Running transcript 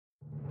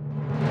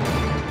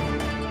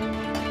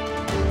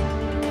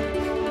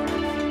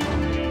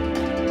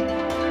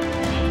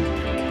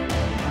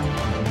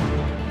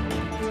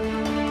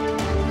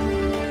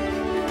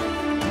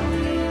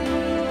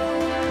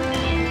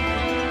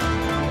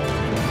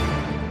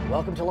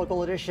Welcome to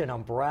Local Edition.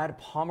 I'm Brad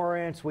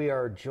Pomerance. We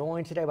are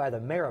joined today by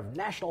the mayor of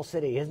National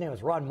City. His name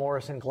is Ron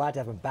Morrison. Glad to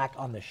have him back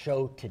on the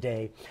show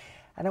today.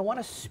 And I want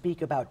to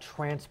speak about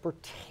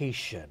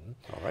transportation.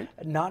 All right.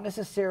 Not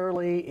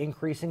necessarily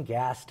increasing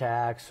gas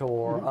tax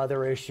or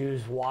other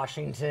issues,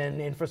 Washington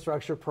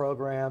infrastructure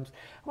programs.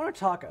 I want to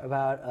talk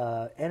about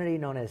an entity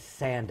known as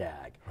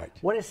SANDAG. Right.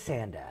 What is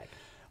SANDAG?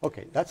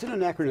 Okay, that's an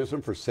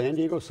anachronism for San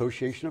Diego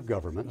Association of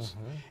Governments.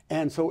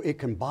 And so it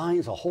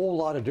combines a whole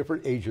lot of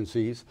different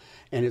agencies,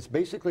 and it's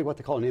basically what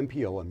they call an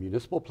MPO, a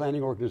municipal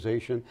planning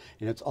organization,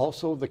 and it's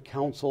also the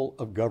Council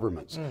of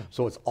Governments.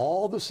 So it's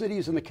all the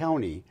cities in the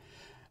county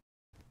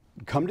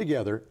come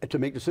together to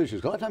make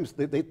decisions. A lot of times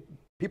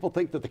people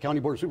think that the County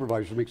Board of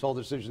Supervisors makes all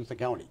the decisions in the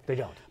county. They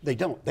don't. They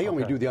don't. They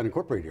only do the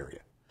unincorporated area.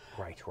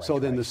 Right. So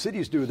then the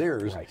cities do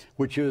theirs, Right.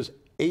 which is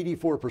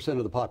 84%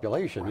 of the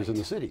population is in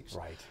the cities.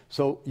 Right.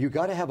 So you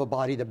got to have a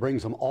body that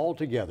brings them all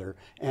together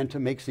and to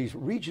makes these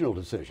regional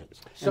decisions.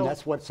 And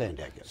that's what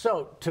SANDAG is.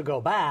 So to go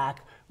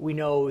back, we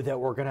know that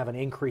we're going to have an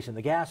increase in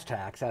the gas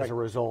tax as a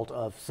result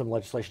of some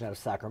legislation out of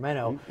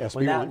Sacramento.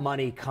 When that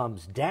money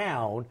comes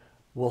down,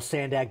 will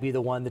SANDAG be the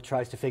one that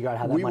tries to figure out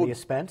how that money is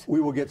spent? We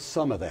will get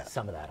some of that.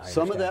 Some of that,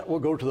 Some of that will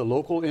go to the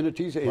local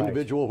entities,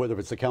 individual, whether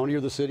it's the county or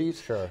the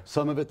cities. Sure.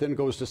 Some of it then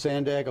goes to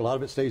SANDAG. A lot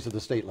of it stays at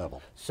the state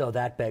level. So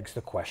that begs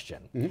the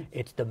question.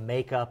 It's the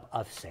makeup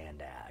of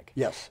SANDAG.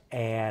 Yes.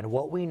 And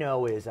what we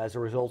know is, as a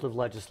result of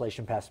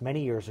legislation passed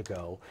many years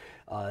ago,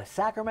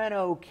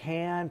 Sacramento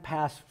can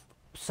pass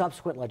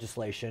subsequent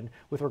legislation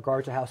with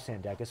regard to how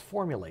SANDAG is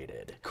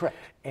formulated. Correct.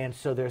 And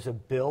so there's a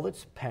bill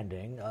that's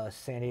pending.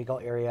 San Diego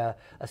area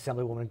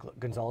Assemblywoman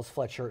Gonzalez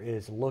Fletcher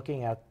is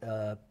looking at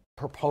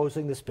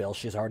proposing this bill.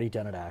 She's already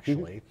done it,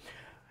 actually.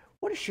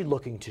 What is she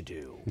looking to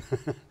do?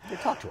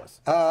 Talk to us.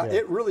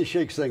 It really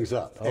shakes things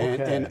up.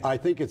 And I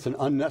think it's an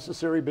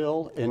unnecessary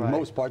bill in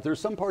most parts.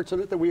 There's some parts of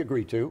it that we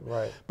agree to.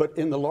 Right. But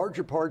in the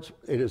larger parts,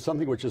 it is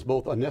something which is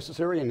both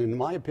unnecessary and, in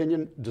my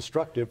opinion,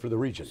 destructive for the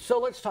region. So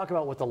let's talk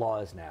about what the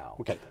law is now.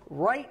 Okay.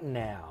 Right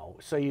now,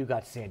 so you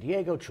got San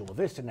Diego, Chula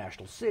Vista,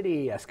 National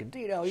City,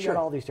 Escondido, you got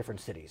all these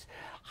different cities.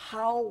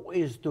 How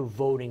is the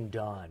voting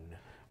done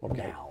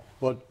now?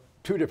 Well,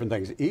 two different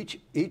things.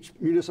 Each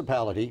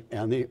municipality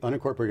and the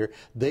unincorporated,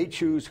 they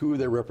choose who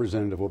their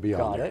representative will be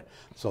on there.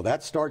 So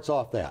that starts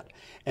off that.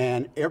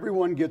 And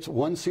everyone gets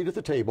one seat at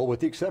the table, with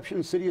the exception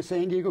the city of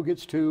San Diego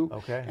gets two,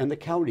 and the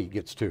county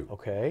gets two.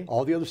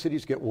 All the other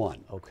cities get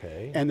one.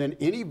 And then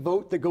any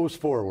vote that goes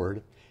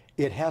forward,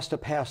 it has to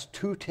pass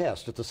two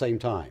tests at the same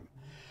time.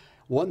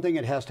 One thing,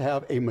 it has to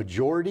have a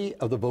majority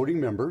of the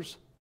voting members.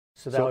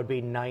 So that would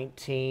be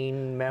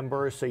 19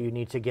 members, so you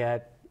need to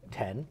get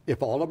 10.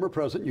 If all of them are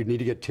present, you need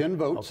to get 10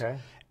 votes.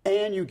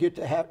 And you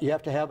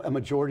have to have a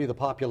majority of the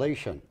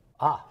population.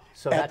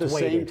 So at that's the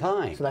weighted. same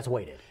time. So that's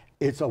weighted.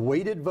 It's a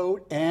weighted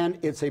vote, and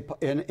it's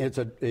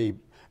a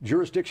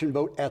jurisdiction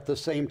vote at the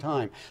same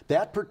time.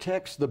 That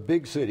protects the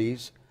big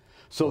cities,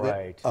 so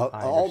that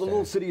all the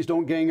little cities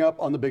don't gang up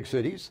on the big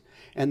cities,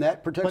 and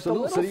that protects the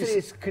little cities. But the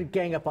little cities could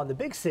gang up on the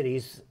big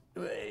cities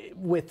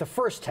with the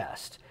first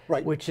test,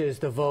 which is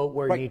the vote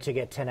where you need to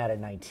get 10 out of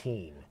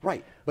 19.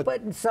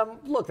 But in some,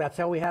 look, that's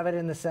how we have it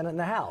in the Senate and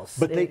the House.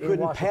 But they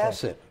couldn't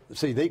pass it.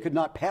 See, they could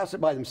not pass it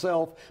by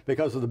themselves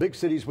because of the big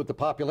cities with the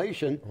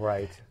population.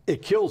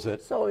 It kills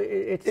it. So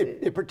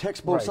it protects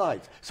both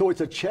sides. So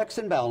it's a checks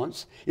and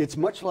balance. It's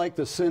much like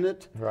the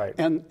Senate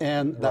and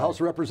the House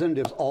of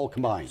Representatives all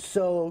combined.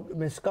 So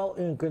Ms.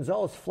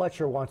 Gonzalez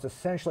Fletcher wants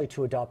essentially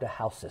to adopt a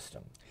House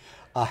system.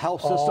 A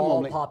House system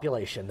only.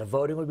 Population. The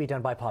voting would be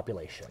done by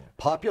population.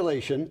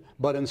 Population,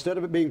 but instead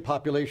of it being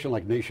population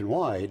like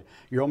nationwide,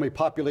 you're only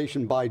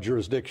population by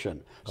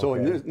jurisdiction. So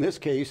in this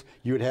case,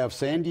 you would have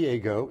San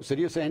Diego,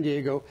 City of San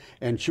Diego,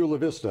 and Chula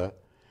Vista.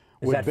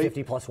 Is that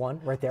 50 plus 1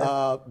 right there?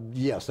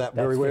 Yes, that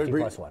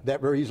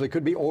very easily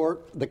could be, or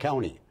the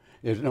county.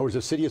 In other words,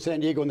 the City of San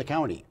Diego and the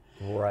county.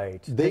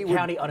 The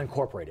county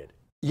unincorporated.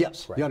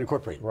 Yes, the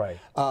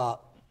unincorporated.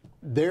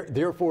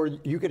 Therefore,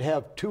 you could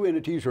have two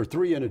entities or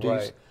three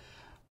entities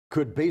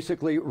could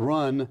basically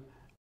run,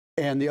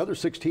 and the other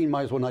 16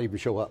 might as well not even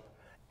show up.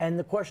 And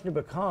the question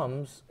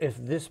becomes, if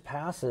this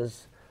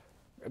passes,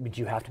 I mean, do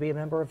you have to be a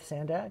member of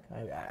SANDAG?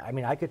 I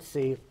mean, I could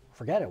see,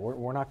 forget it,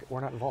 we're not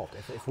involved.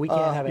 If we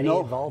can't have any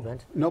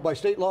involvement. No, by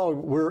state law,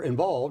 we're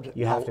involved.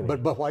 You have to be.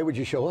 But why would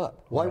you show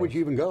up? Why would you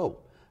even go?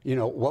 You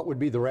know, what would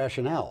be the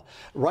rationale?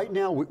 Right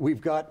now,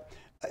 we've got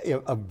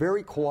a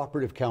very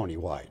cooperative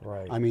county-wide.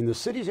 I mean, the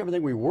cities,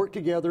 everything, we work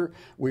together,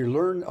 we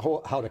learn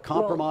how to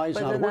compromise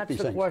and how to work these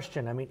things. That's the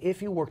question. I mean,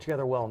 if you work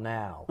together well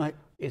now,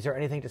 is there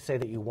anything to say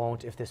that you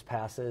won't if this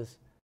passes?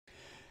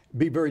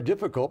 Be very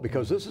difficult,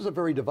 because this is a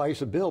very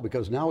divisive bill,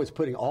 because now it's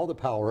putting all the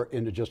power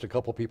into just a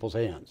couple people's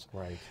hands.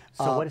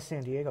 So what has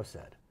San Diego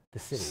said, the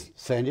city?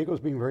 San Diego's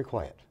being very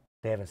quiet.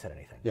 They haven't said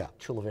anything.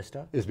 Chula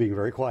Vista is being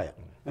very quiet,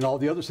 and all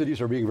the other cities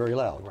are being very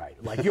loud.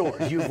 Like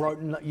yours. You've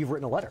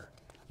written a letter.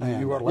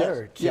 You wrote a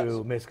letter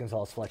to Ms.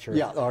 Gonzalez-Fletcher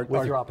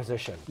with your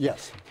opposition.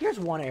 Yes. Here's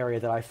one area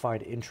that I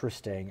find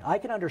interesting. I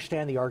can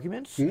understand the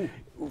arguments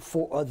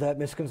for that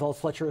Ms.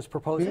 Gonzalez-Fletcher is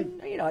proposing.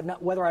 You know,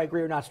 whether I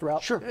agree or not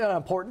is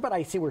important, but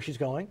I see where she's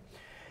going.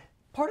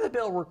 Part of the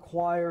bill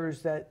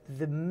requires that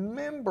the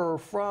member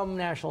from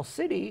National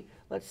City,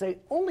 let's say,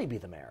 only be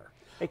the mayor.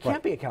 It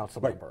can't be a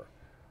council member.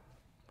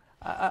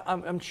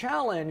 I'm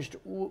challenged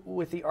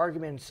with the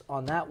arguments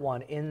on that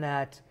one in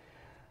that,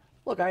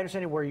 look, I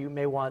understand where you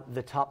may want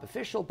the top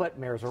official, but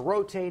mayors are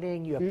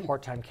rotating, you have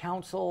part-time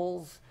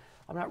councils.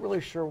 I'm not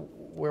really sure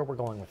where we're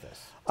going with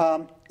this.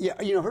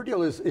 Yeah, you know, her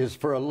deal is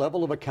for a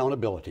level of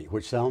accountability,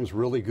 which sounds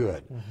really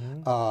good.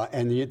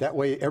 And that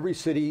way, every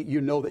city, you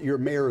know that your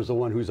mayor is the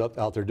one who's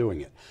out there doing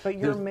it. But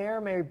your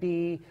mayor may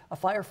be a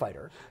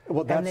firefighter.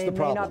 Well, that's the problem. And they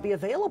may not be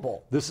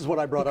available. This is what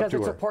I brought up to her.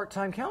 Because it's a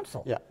part-time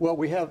council. Yeah. Well,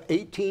 we have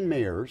 18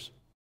 mayors,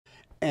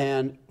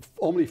 and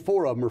only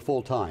 4 of them are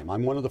full-time.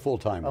 I'm one of the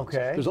full-time ones.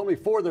 Okay. There's only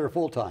 4 that are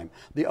full-time.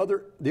 The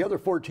other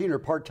 14 are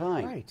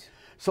part-time. Right.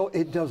 So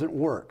it doesn't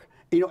work.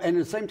 You know, and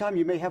at the same time,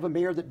 you may have a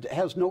mayor that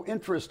has no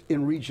interest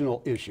in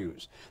regional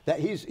issues. That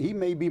he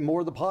may be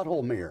more the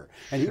pothole mayor,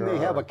 and he may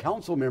have a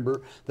council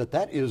member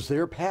that is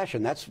their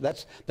passion.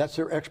 That's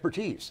their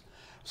expertise.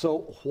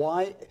 So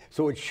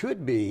it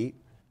should be,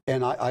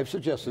 and I've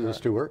suggested this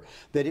to her,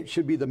 that it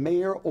should be the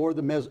mayor or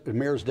the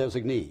mayor's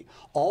designee.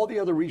 All the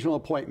other regional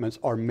appointments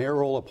are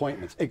mayoral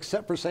appointments,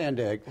 except for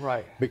SANDAG,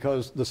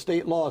 because the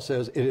state law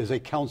says it is a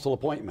council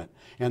appointment.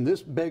 And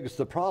this begs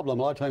the problem.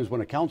 A lot of times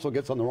when a council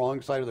gets on the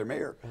wrong side of their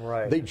mayor,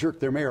 they jerk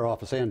their mayor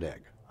off of SANDAG.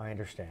 I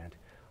understand.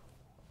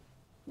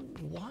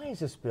 Why is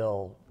this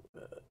bill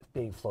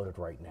being floated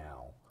right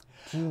now?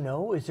 Do you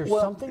know? Is there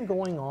something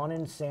going on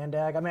in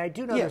SANDAG? I mean, I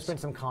do know there's been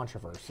some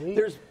controversy.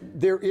 There's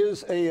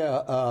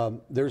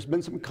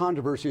been some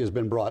controversy has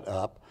been brought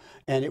up,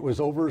 and it was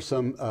over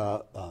some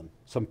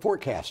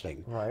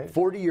forecasting,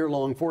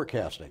 40-year-long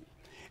forecasting,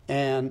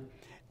 and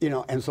you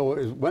know, and so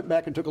it went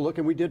back and took a look,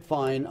 and we did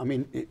find. I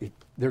mean,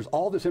 there's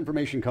all this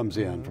information comes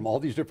in from all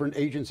these different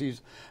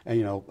agencies, and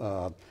you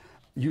know.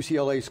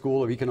 UCLA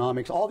School of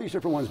Economics, all these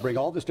different ones bring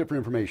all this different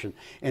information,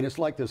 and it's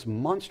like this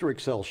monster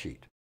Excel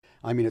sheet.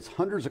 I mean, it's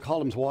hundreds of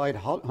columns wide,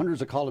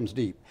 hundreds of columns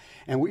deep.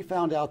 And we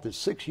found out that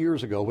 6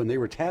 years ago, when they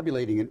were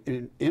tabulating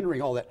and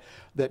entering all that,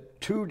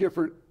 that 2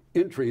 different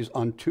entries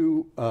on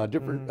 2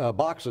 different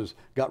boxes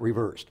got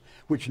reversed,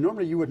 which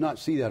normally you would not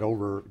see that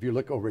if you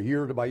look over a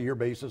year-by-year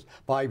basis,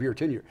 5-year,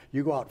 10-year.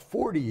 You go out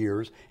 40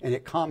 years, and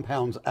it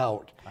compounds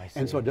out.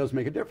 And so it does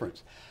make a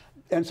difference.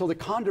 And so the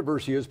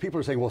controversy is people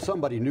are saying, well,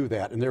 somebody knew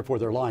that, and therefore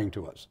they're lying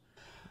to us.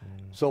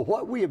 So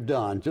what we have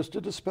done, just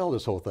to dispel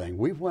this whole thing,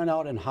 we've went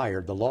out and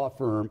hired the law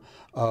firm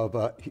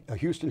of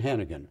Houston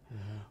Hannigan,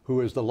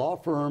 who is the law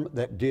firm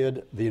that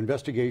did the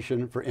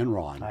investigation for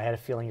Enron. I had a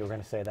feeling you were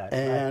going to say that.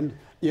 And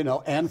you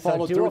know, and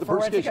followed through with the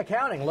forensic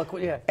accounting. Look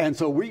what, And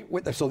so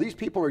so these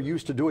people are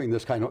used to doing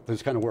this kind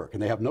of work,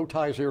 and they have no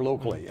ties here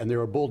locally, and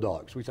they're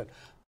bulldogs. We said,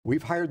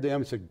 we've hired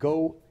them. Said,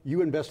 go,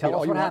 you investigate.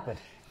 Tell us what happened.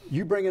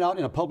 You bring it out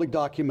in a public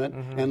document,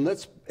 and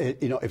let's,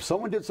 you know, if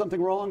someone did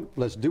something wrong,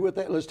 let's do it.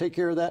 Let's take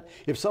care of that.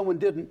 If someone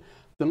didn't,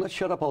 then let's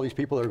shut up all these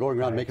people that are going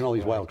around making all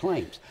these wild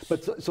claims.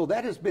 But so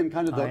that has been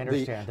kind of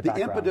the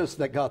impetus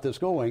that got this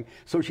going.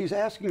 So she's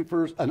asking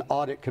for an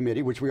audit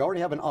committee, which we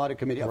already have an audit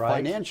committee, a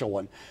financial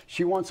one.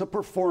 She wants a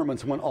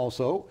performance one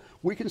also.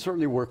 We can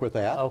certainly work with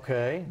that.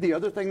 Okay. The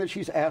other thing that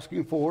she's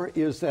asking for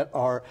is that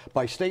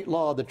by state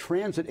law, the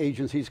transit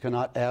agencies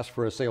cannot ask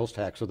for a sales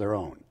tax of their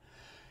own.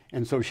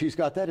 And so she's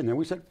got that in there.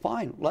 We said,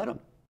 fine, let them.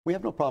 We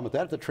have no problem with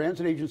that. If the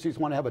transit agencies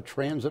want to have a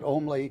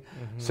transit-only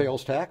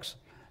sales tax,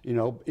 you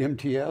know,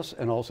 MTS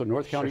and also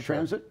North County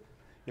Transit,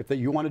 if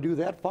you want to do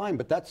that, fine.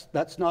 But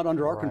that's not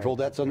under our control.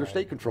 That's under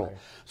state control.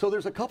 So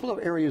there's a couple of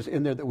areas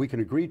in there that we can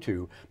agree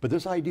to. But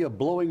this idea of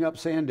blowing up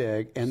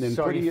SANDAG and then putting it...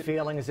 So are you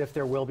feeling as if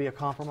there will be a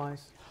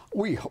compromise?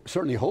 We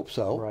certainly hope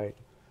so. Right.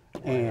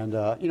 And,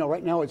 you know,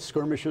 right now it's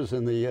skirmishes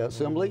in the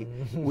Assembly.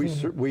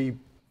 We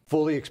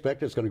fully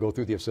expect it's going to go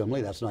through the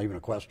Assembly. That's not even a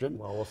question.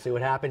 Well, we'll see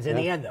what happens in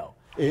the end, though.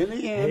 In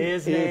the end,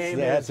 his name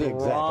is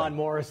Ron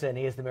Morrison.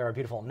 He is the mayor of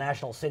beautiful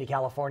National City,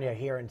 California,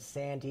 here in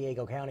San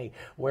Diego County,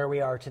 where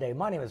we are today.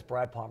 My name is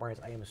Brad Pomerance.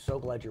 I am so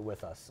glad you're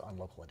with us on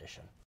Local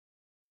Edition.